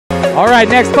All right,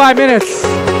 next 5 minutes,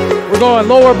 we're going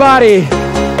lower body.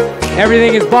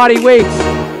 Everything is body weight.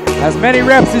 As many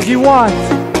reps as you want.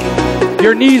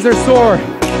 Your knees are sore.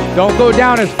 Don't go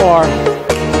down as far.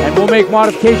 And we'll make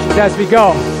modifications as we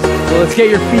go. So let's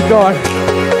get your feet going.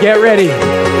 Get ready.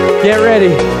 Get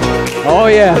ready. Oh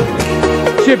yeah.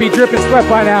 Should be dripping sweat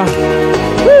by now.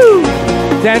 Woo!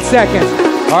 10 seconds.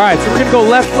 All right, so we're gonna go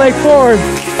left leg forward.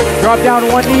 Drop down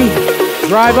to one knee.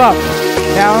 Drive up.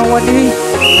 Down on one knee.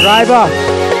 Drive up.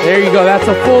 There you go. That's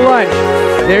a full lunge.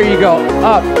 There you go.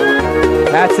 Up.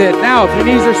 That's it. Now, if your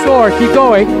knees are sore, keep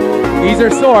going. Knees are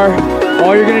sore.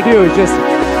 All you're gonna do is just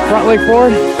front leg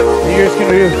forward, and you're just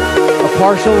gonna do a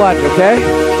partial lunge, okay?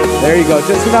 There you go.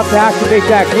 Just enough to activate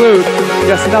that glute.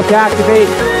 Just enough to activate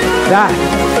that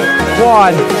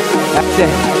quad. That's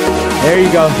it. There you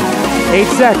go. 8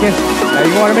 seconds. Now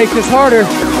you wanna make this harder.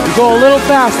 You go a little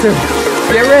faster.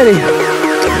 Get ready.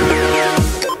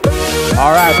 All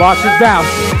right, boxers bounce.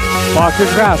 Boxers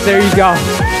bounce. There you go.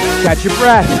 Catch your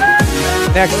breath.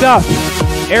 Next up,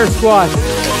 air squats.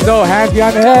 So hands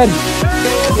behind the head.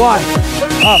 Squat.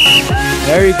 Up.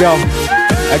 There you go.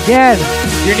 Again,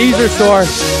 your knees are sore.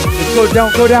 Just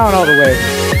don't go down all the way.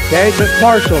 Okay, just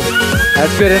partial.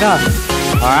 That's good enough.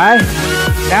 All right.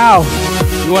 Now,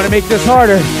 you want to make this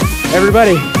harder.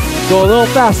 Everybody, go a little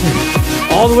faster.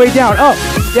 All the way down. Up,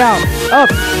 down, up,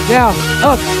 down,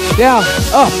 up, down,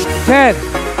 up. 10.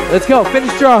 Let's go.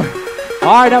 Finish strong.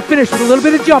 All right, now finish with a little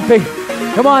bit of jumping.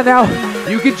 Come on now.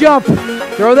 You can jump.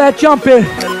 Throw that jump in.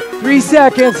 3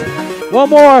 seconds. One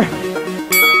more.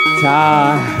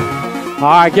 Time. All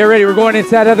right, get ready. We're going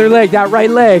into that other leg, that right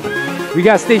leg. We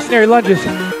got stationary lunges.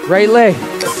 Right leg.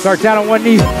 Start down on one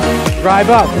knee.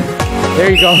 Drive up. There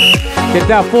you go. Get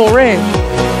that full range.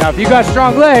 Now, if you got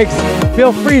strong legs,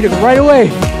 feel free to right away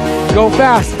go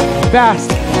fast,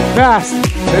 fast, fast.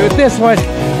 But with this one,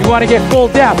 you want to get full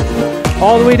depth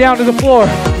all the way down to the floor.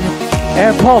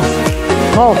 And pulse,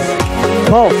 pulse,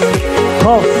 pulse,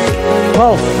 pulse,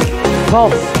 pulse,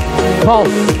 pulse,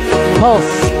 pulse,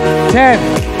 pulse. 10.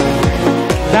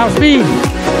 Now speed,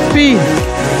 speed,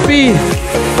 speed.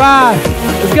 5.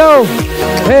 Let's go.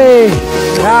 Hey.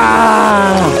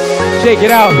 Shake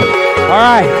it out. All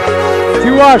right.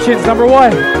 2 options. Number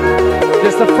 1,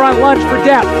 just a front lunge for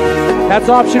depth. That's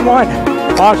option 1.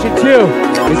 Option 2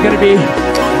 is going to be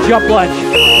jump lunge.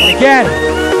 And again,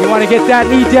 you want to get that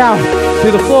knee down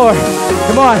to the floor.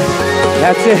 Come on.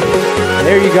 That's it.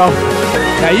 There you go.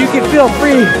 Now you can feel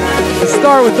free to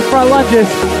start with the front lunges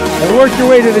and work your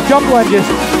way to the jump lunges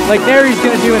like Neri's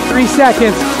going to do in 3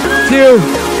 seconds. 2.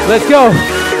 Let's go.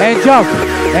 And jump.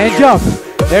 And jump.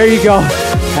 There you go.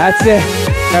 That's it.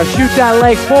 Now shoot that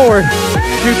leg forward.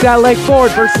 Shoot that leg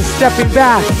forward versus stepping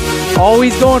back.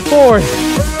 Always going forward.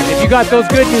 If you got those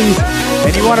good knees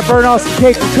and you want to burn off some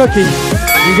cake and cookies,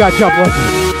 you got jump lunges.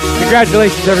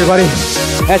 Congratulations, everybody.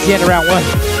 That's the end of round 1.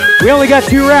 We only got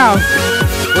 2 rounds.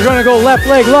 We're going to go left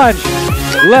leg lunge.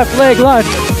 Left leg lunge.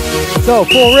 So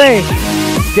full range.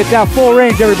 Get that full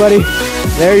range, everybody.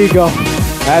 There you go.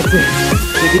 That's it.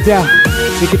 Take it down.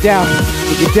 Take it down.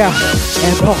 Take it down.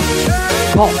 And pulse.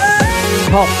 Pulse.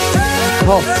 Pulse.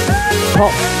 Pulse.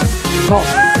 Pulse.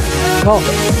 Pulse. Pulse.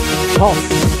 Pulse.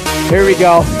 Here we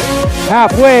go.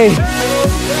 Halfway.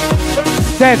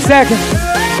 10 seconds.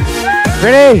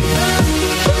 Ready?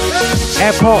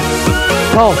 And pulse.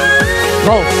 Pulse.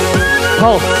 Pulse.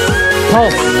 Pulse.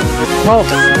 Pulse.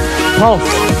 Pulse. Pulse.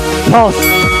 Pulse.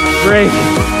 Break.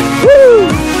 Woo!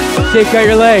 Shake out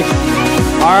your legs.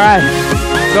 All right.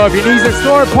 So if your knees are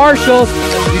sore, partials,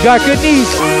 you got good knees.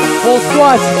 Full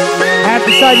squats. Hand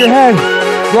beside your head.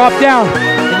 Drop down.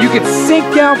 And you can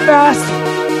sink down fast.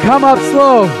 Come up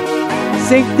slow.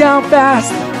 Sink down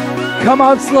fast. Come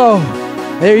up slow.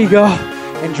 There you go.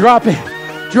 And drop it.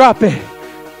 Drop it.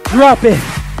 Drop it.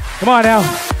 Come on now.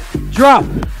 Drop.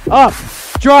 Up.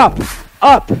 Drop.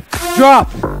 Up. Drop.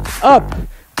 Up.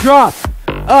 Drop.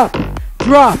 Up.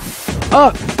 Drop.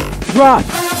 Up. Drop.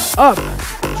 Up.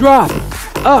 Drop.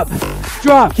 Up.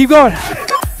 Drop. Keep going.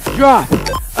 Drop.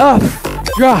 Up.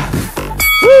 Drop.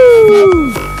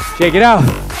 Woo! Shake it out.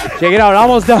 Shake it out.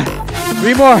 Almost done.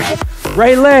 3 more.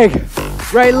 Right leg.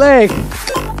 Right leg.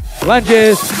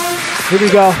 Lunges. Here we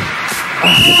go.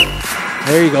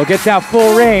 There you go. Get that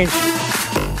full range.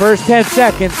 First 10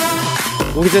 seconds.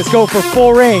 We'll just go for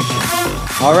full range.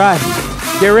 All right.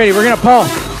 Get ready. We're going to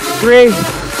pulse. 3,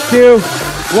 2,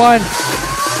 1.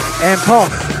 And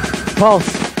pulse.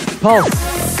 Pulse.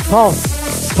 Pulse.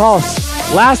 Pulse.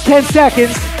 Pulse. Last 10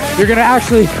 seconds. You're going to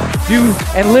actually do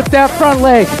and lift that front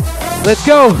leg. Let's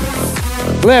go.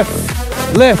 Lift.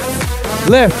 Lift.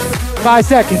 Lift. 5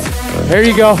 seconds. There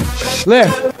you go.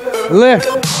 Lift. Lift.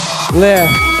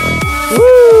 Lift.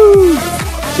 Woo!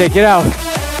 Shake it out.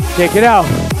 Shake it out.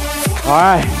 All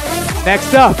right.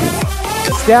 Next up,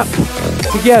 step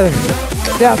together.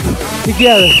 Step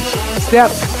together.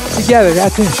 Step together.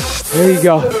 That's it. There you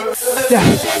go. Step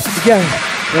together.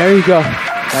 There you go.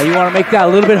 Now you want to make that a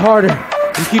little bit harder.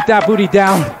 You keep that booty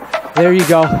down. There you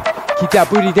go. Keep that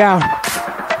booty down.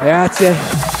 That's it.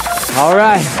 All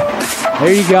right.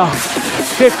 There you go.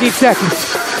 15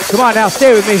 seconds. Come on now.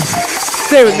 Stay with me.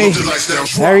 Stay with me.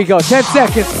 There you go. 10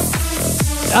 seconds.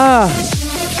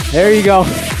 There you go.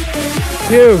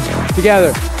 2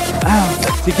 together.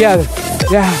 Together.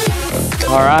 Yeah.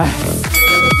 All right.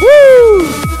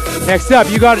 Woo! Next up,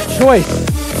 you got a choice.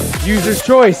 User's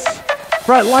choice.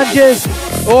 Front lunges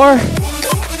or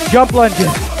jump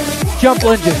lunges. Jump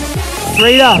lunges.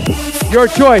 Straight up. Your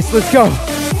choice. Let's go.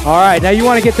 All right. Now you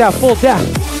want to get that full depth.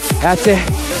 That's it.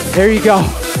 There you go.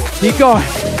 Keep going.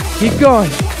 Keep going.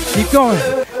 Keep going.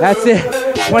 That's it.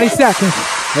 20 seconds.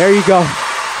 There you go.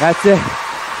 That's it.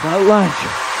 Front lunge.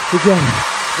 Together.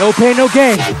 No pain, no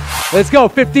gain. Let's go.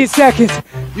 15 seconds.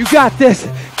 You got this.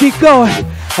 Keep going.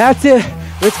 That's it.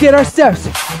 Let's get our steps.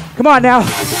 Come on now.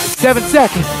 7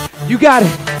 seconds. You got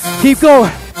it. Keep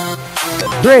going.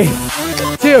 3,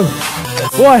 2,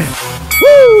 1.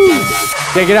 Woo!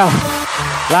 Take it out.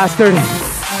 Last 30.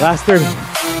 Last 30.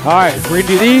 All right. We're going to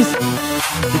do these.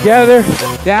 Together.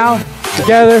 Down.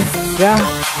 Together. Down.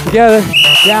 Together.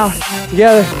 Down.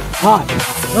 Together. Hop.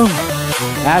 Boom.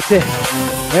 That's it.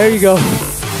 There you go.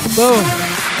 Boom.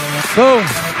 Boom.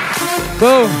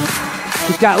 Boom.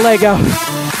 Kick that leg out.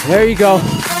 There you go.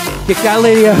 Kick that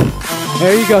leg out.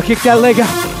 There you go. Kick that leg out.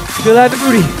 Feel that in the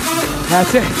booty.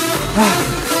 That's it.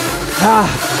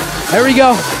 There we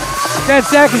go. 10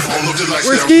 seconds.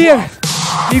 We're skiing.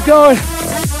 Keep going.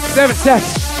 7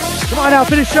 seconds. Come on now.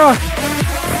 Finish strong.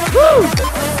 Woo.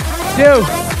 2,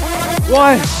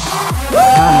 1.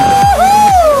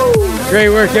 Great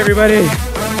work, everybody.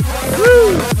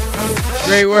 Woo.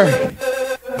 Great work.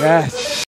 Yes.